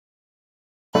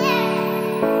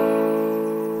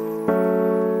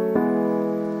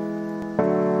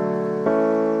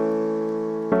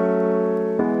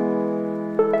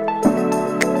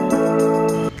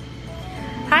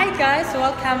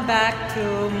Welcome back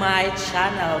to my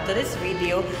channel. To this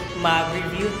video,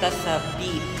 mag-review ta sa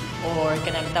beef or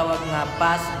kanang tawag nga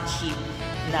bus jeep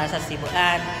na sa Cebu.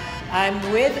 And I'm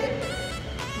with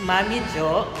Mami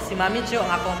Jo. Si Mami Jo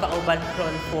ang akong kauban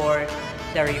ron for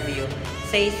the review.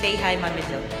 Say hi, Mami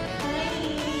Jo.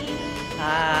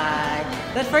 Hi.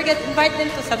 Don't forget, invite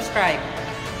them to subscribe.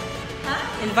 Huh?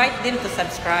 Invite them to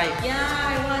subscribe. Yeah,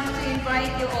 I want to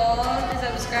invite you all to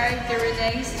subscribe to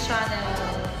Renee's channel.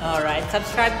 Alright,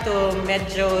 subscribe to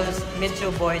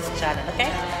Medjo Boys channel, okay?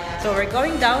 So we're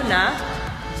going down na.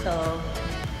 So,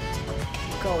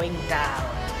 going down.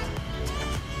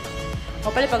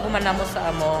 O pala pag humana mo sa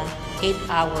among 8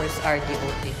 hours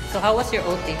RDOT. So how was your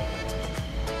OT?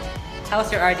 How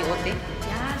was your RDOT?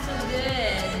 Yeah, so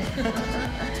good.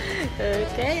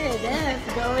 Okay, that's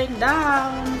going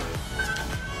down.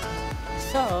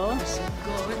 So,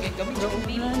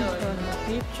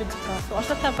 beef should ka. So,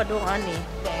 asa ta pa doon ani?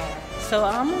 So,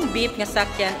 ang among beef nga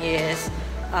sakyan is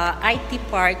IT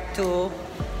Park to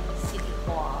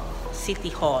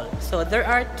City Hall. So, there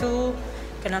are two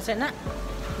kanang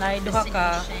na duha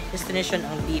ka destination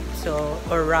ang beef. So,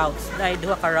 or routes.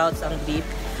 Duha ka routes ang beef.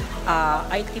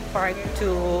 IT Park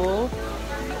to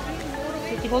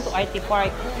City Hall to IT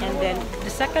Park. And then,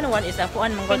 the second one is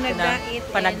apuan manggod ko na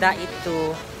Panagdait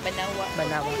to Banawa.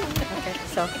 Okay,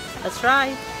 so let's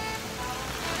try.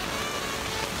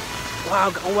 Wow,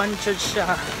 gawan jud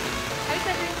siya.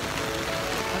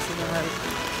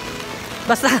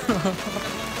 Basta.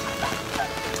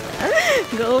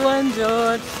 Gawan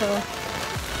jud. So.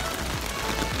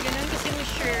 Ganun kasi mo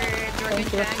shirt.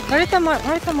 Thank you. Marita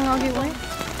mga giway.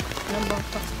 Nambang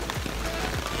pa.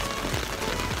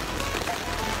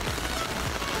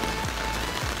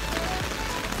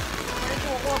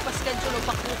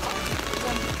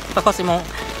 Pakos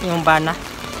yung bana.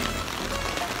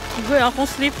 Goy, akong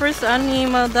slippers ani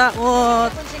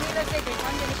madaot.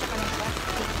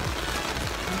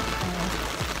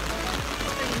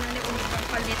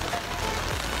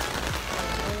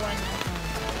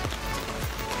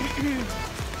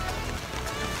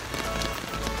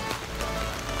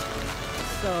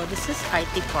 So this is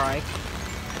IT Park.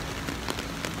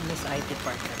 This is IT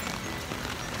Park.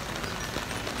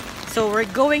 So we're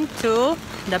going to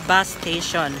the bus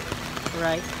station,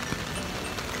 right?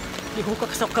 Iho ka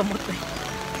sa kamot eh.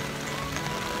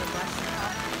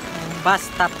 Bus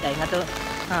stop dahil nga to,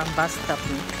 bus stop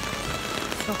ni.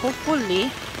 So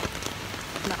hopefully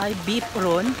na ay beef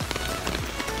ron.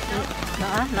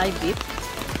 Na ay beef.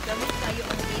 Gamit tayo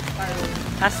ang beef paron.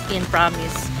 As in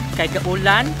promise kay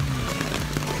gaulan.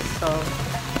 So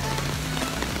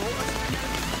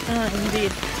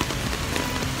indeed.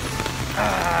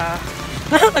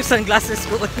 Nag-sunglasses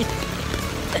ko.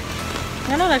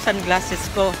 Ngano nag-sunglasses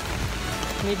ko?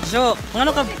 Medyo.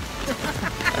 Ngano ka?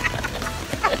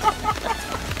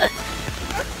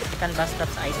 Kan bus stop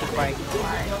sa IT Park.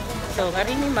 So, nga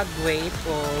rin mag-wait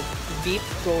o beef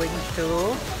going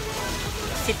to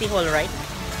City Hall, right?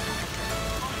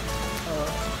 So,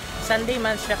 Sunday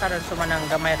man siya karon sumanang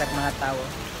gamay rag mga tao.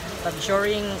 But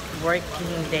during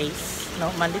working days,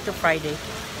 no, Monday to Friday,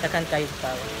 dakan kayo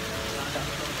tao.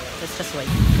 Let's just wait.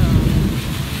 So,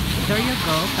 there you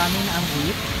go. Coming ang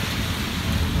beef.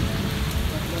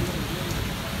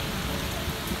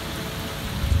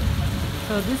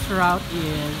 So this route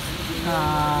is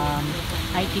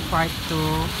IT Park to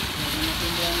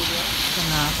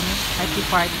IT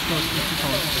Park to City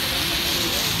Hall.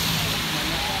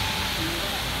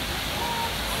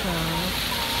 So,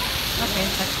 okay.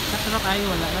 Tatlo kayo.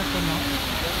 Wala na ito, no?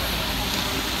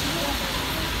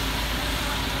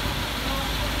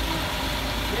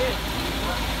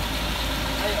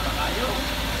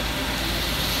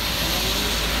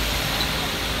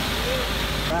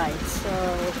 Right, so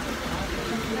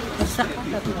masakit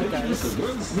na ito guys.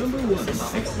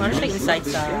 Ano siya inside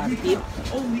sa beef?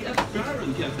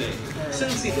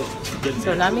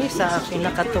 So namin sa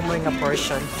pinakatumoy nga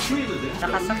portion.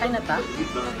 Nakasakay na ta?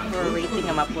 Or waiting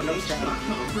nga mapuno siya.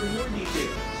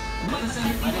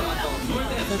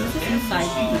 So this is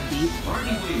inside the beef.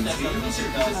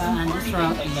 And this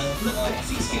route is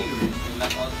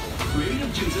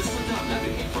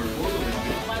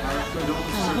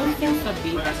don't think sa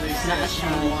beef na siya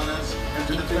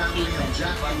entertainment.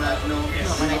 No,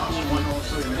 when I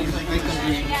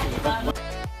TV.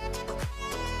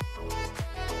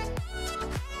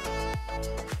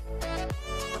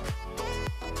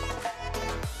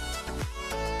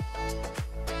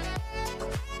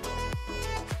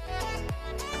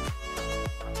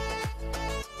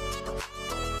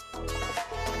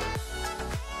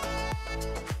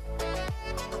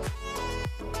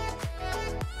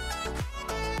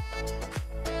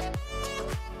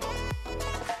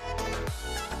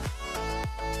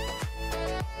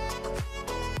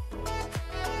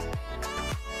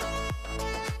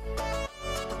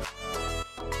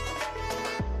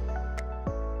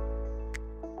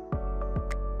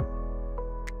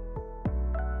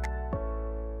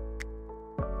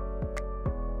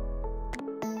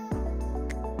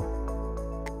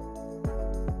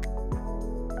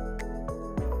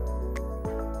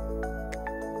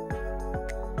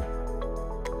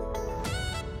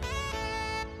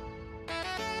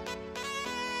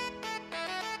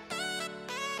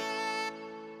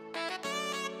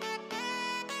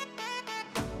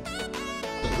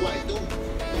 So,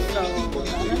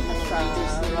 ano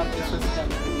sa Robinson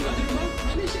Gallery.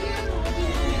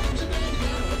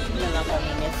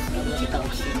 Nalakaminis sa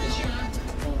Cebu City.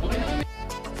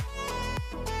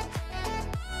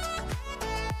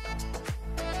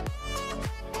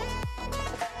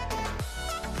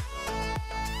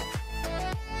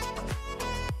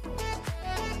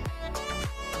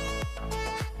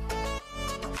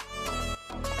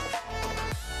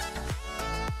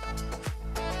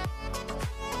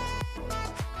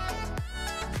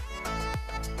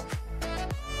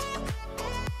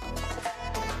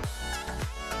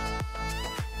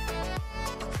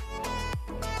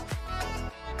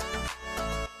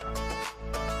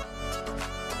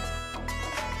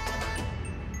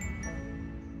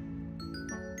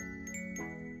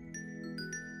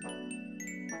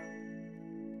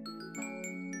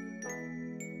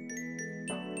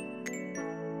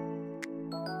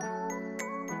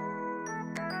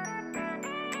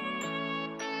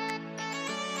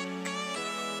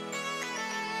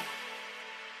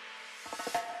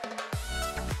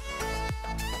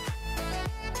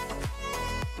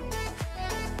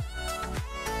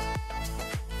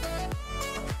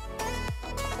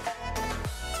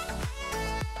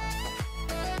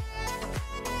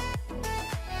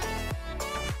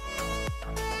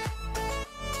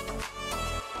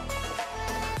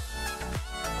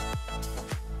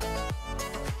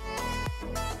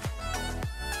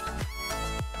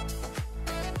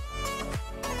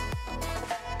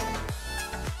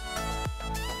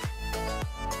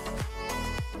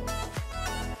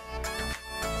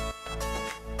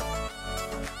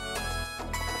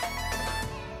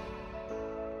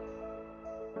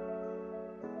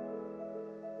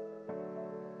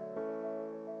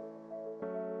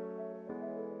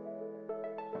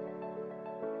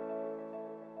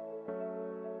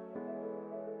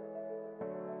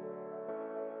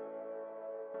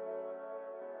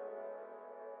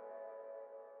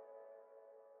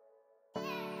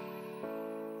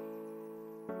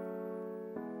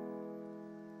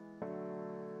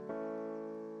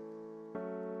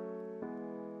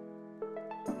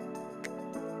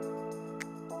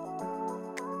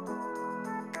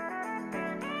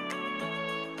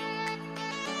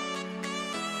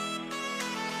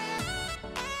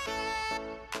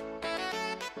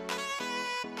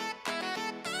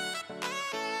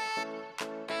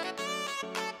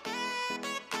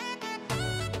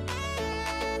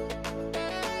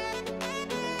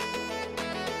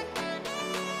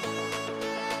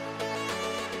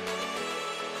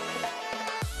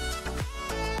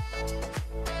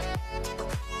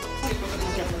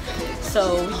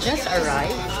 So, we just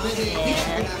arrived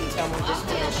and some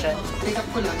destination.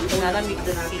 Nalamig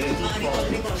the city before.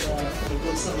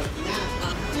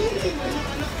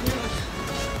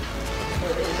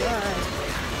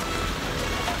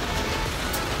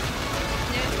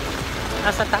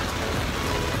 Asa ta?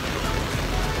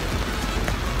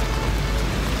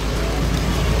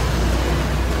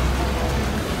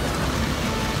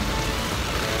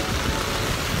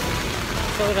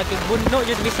 So, nakigbunno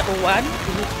yun sa uwan.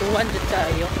 Uwan dyan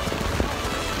tayo.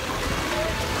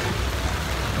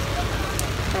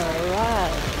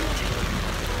 Alright.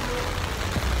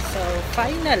 So,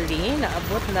 finally,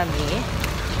 naabot nami.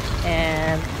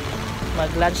 And,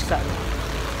 mag-lunch sa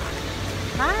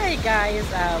Hi guys!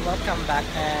 Welcome back.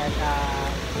 And,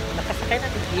 nakasakay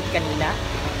natin jeep kanina.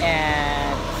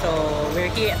 And, so,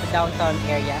 we're here at the downtown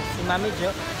area. Si Mami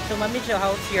Jo. So, Mami Jo,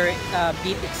 how's your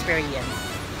beach experience?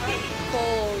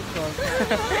 Cold.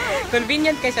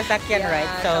 Convenient kay sasakyan, Yeah,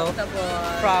 right? So,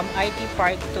 from comfortable. IT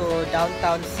Park to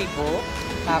downtown Cebu,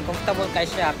 comfortable kay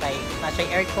siya kay nasa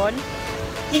aircon,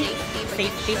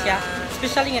 safety siya.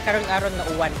 Especially nga karong aron nga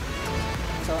uwan.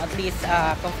 So, at least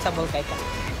comfortable kay ka.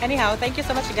 Anyhow, thank you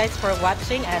so much guys for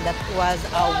watching, and that was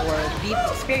our beach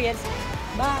experience.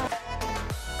 Bye!